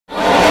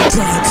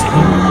Hi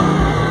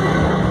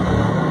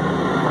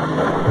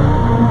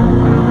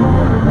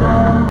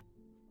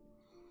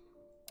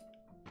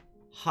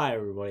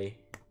everybody.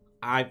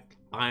 I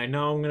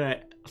know I'm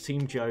gonna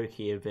seem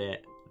jokey a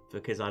bit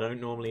because I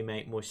don't normally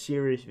make more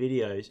serious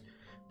videos,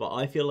 but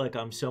I feel like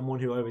I'm someone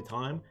who over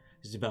time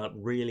has developed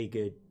really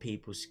good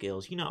people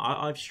skills. You know,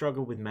 I've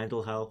struggled with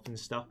mental health and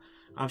stuff.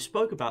 I've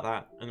spoke about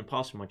that in the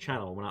past on my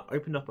channel. When I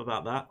opened up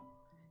about that,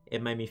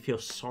 it made me feel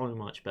so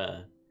much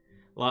better.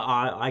 Like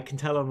I can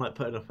tell I'm like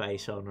putting a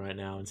face on right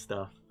now and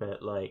stuff,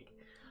 but like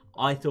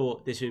I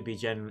thought this would be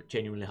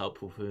genuinely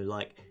helpful for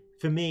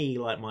me,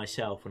 like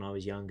myself when I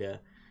was younger.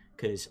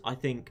 Because I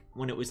think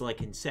when it was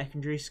like in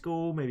secondary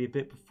school, maybe a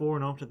bit before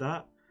and after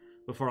that,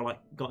 before I like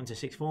got into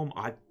sixth form,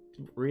 I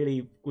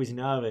really was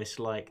nervous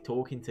like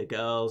talking to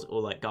girls or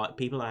like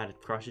people I had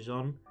crushes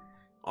on.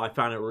 I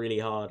found it really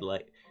hard.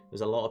 Like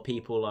there's a lot of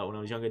people like when I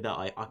was younger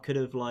that I could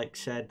have like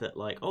said that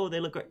like, oh, they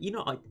look great. You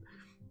know,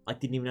 I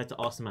didn't even have to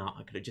ask them out.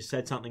 I could have just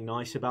said something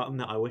nice about them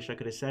that I wish I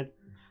could have said,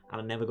 and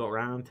I never got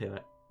around to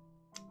it.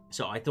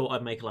 So I thought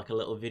I'd make like a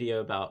little video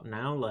about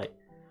now, like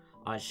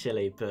I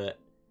silly, but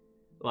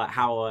like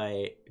how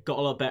I got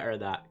a lot better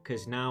at that,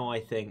 because now I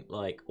think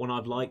like when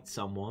I've liked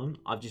someone,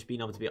 I've just been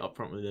able to be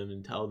upfront with them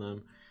and tell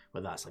them,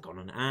 whether that's like on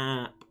an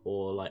app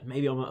or like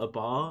maybe I'm at a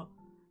bar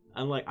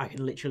and like I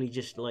can literally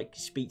just like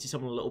speak to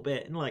someone a little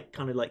bit and like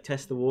kind of like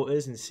test the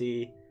waters and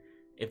see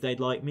if they'd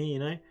like me, you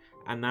know.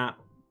 And that,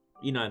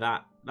 you know,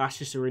 that's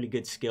just a really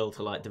good skill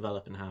to like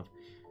develop and have.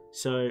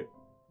 So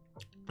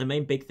the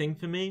main big thing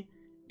for me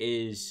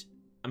is,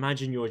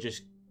 imagine you're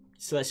just,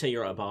 so let's say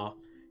you're at a bar,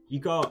 you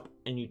go up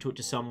and you talk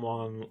to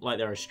someone like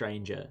they're a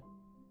stranger.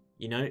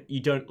 You know, you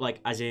don't like,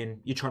 as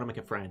in you're trying to make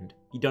a friend.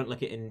 You don't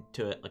look it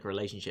into it like a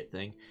relationship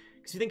thing.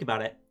 Because if you think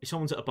about it, if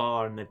someone's at a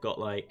bar and they've got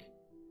like,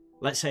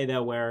 let's say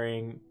they're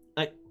wearing,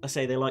 like, let's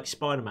say they like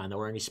Spider-Man, they're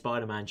wearing a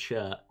Spider-Man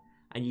shirt,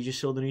 and you just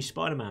saw the new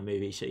Spider-Man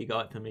movie, so you go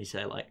up to them and you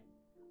say like,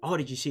 oh,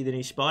 did you see the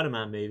new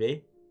Spider-Man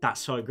movie? That's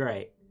so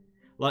great.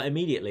 Like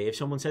immediately, if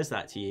someone says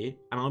that to you,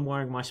 and I'm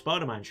wearing my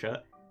Spider-Man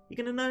shirt, you're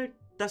gonna know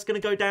that's gonna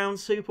go down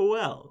super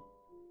well.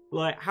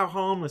 Like, how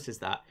harmless is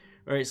that?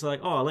 Or it's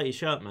like, oh, I like your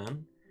shirt,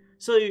 man.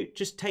 So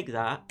just take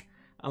that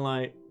and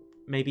like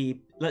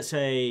maybe, let's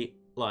say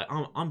like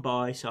I'm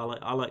bi, so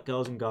I like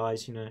girls and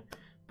guys, you know.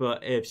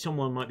 But if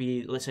someone might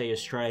be, let's say you're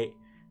straight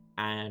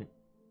and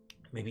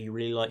maybe you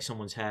really like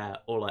someone's hair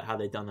or like how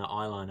they've done their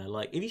eyeliner,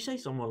 like if you say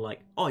to someone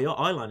like, oh, your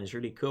eyeliner is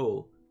really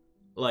cool,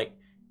 like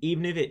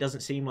even if it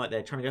doesn't seem like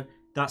they're trying to go,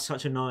 that's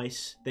such a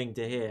nice thing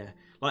to hear.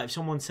 Like if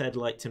someone said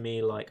like to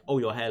me like, oh,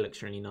 your hair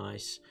looks really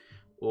nice,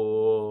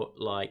 or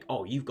like,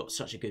 oh, you've got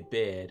such a good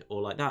beard,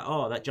 or like that,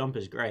 oh, that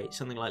jumper's great,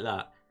 something like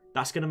that,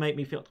 that's gonna make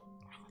me feel,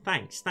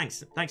 thanks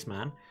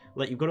man.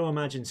 Like you've got to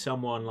imagine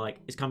someone like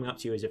is coming up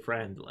to you as a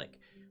friend, like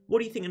what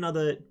do you think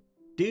another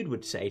dude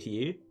would say to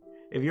you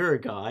if you're a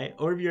guy,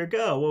 or if you're a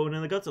girl? Well,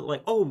 when they got to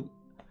like, oh,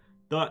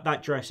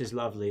 that dress is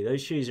lovely,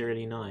 those shoes are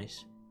really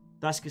nice,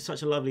 that's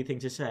such a lovely thing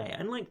to say.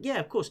 And like, yeah,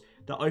 of course,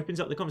 that opens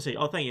up the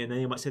conversation, oh, thank you, and then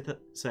they might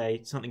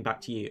say something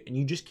back to you, and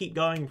you just keep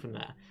going from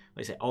there.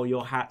 Like say, oh,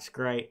 your hat's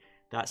great,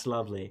 that's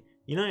lovely,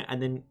 you know.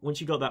 And then once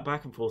you got that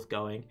back and forth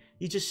going,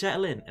 you just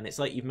settle in, and it's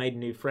like you've made a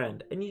new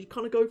friend, and you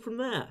kind of go from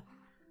there.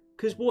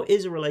 Because what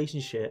is a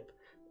relationship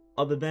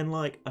other than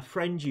like a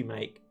friend you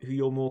make who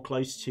you're more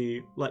close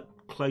to, like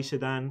closer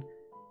than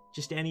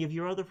just any of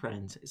your other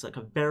friends? It's like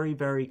a very,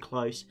 very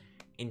close,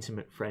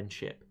 intimate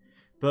friendship.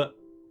 But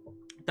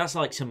that's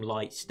like some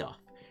light stuff.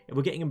 If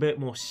we're getting a bit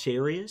more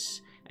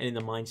serious and in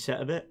the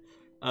mindset of it,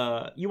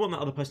 you want that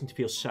other person to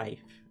feel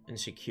safe and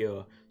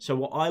secure. So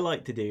what I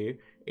like to do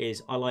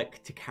is I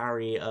like to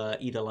carry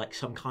either like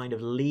some kind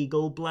of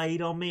legal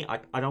blade on me.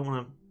 I don't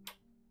want to,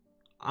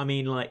 I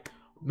mean like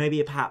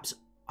maybe perhaps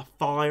a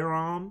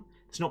firearm.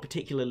 It's not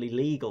particularly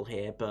legal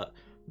here, but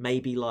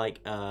maybe like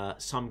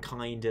some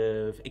kind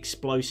of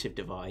explosive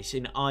device,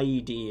 an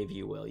IED if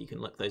you will, you can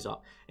look those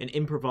up, an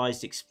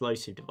improvised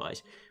explosive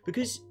device.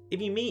 Because if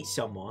you meet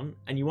someone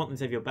and you want them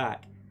to have your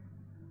back,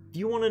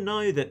 you want to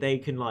know that they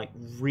can like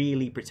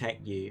really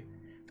protect you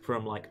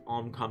from like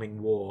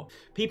oncoming war.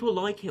 People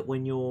like it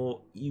when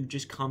you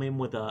just come in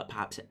with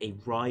perhaps a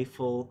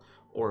rifle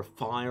or a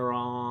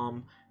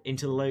firearm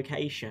into the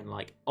location,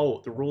 like, oh,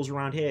 the rules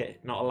around here,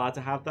 not allowed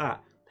to have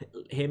that.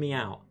 Hear me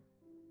out.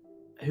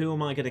 Who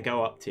am I going to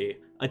go up to?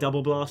 A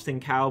double blasting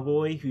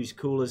cowboy who's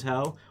cool as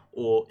hell,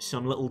 or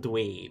some little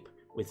dweeb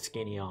with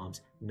skinny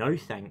arms? No,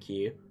 thank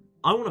you.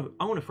 I want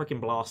to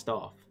freaking blast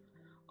off.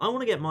 I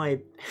want to get my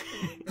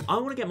I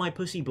want to get my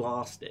pussy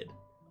blasted.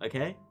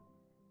 Okay?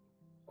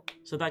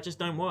 So that just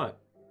don't work.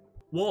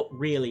 What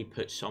really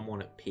puts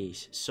someone at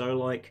peace? So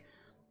like,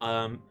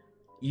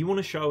 you want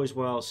to show as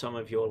well some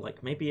of your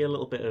like maybe a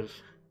little bit of,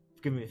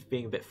 forgive me for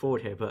being a bit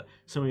forward here, but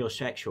some of your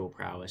sexual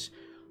prowess.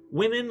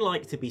 Women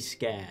like to be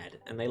scared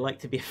and they like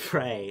to be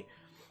afraid.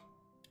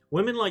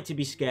 Women like to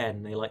be scared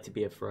and they like to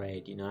be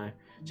afraid, you know?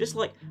 Just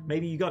like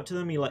maybe you go up to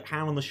them, you like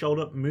hand on the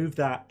shoulder, move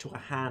that to a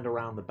hand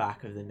around the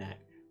back of the neck.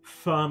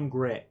 Firm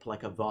grip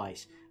like a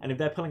vice. And if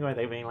they're pulling away,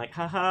 they're being like,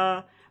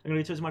 haha, I'm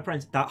gonna do it to my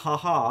friends. That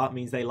haha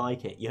means they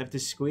like it. You have to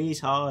squeeze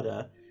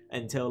harder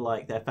until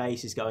like their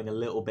face is going a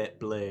little bit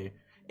blue.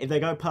 If they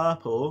go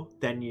purple,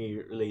 then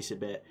you release a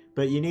bit.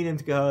 But you need them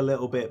to go a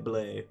little bit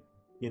blue,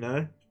 you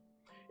know?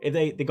 If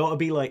they gotta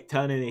be like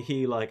turning a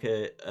hue like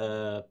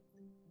a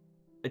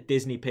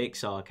Disney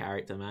Pixar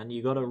character, man.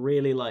 You gotta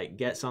really like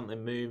get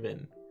something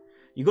moving.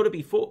 You gotta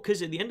be for,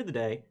 because at the end of the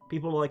day,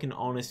 people like an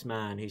honest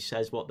man who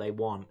says what they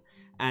want.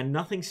 And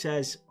nothing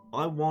says,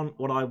 I want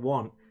what I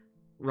want,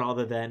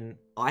 rather than,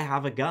 I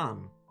have a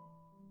gun.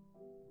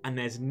 And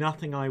there's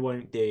nothing I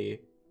won't do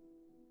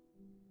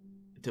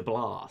to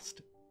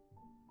blast.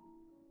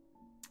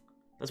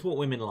 That's what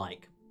women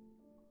like.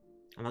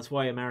 And that's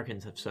why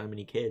Americans have so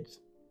many kids.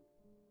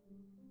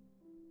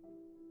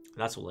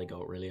 That's all they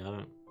got, really.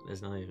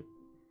 There's no...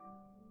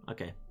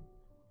 Okay.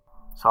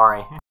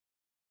 Sorry.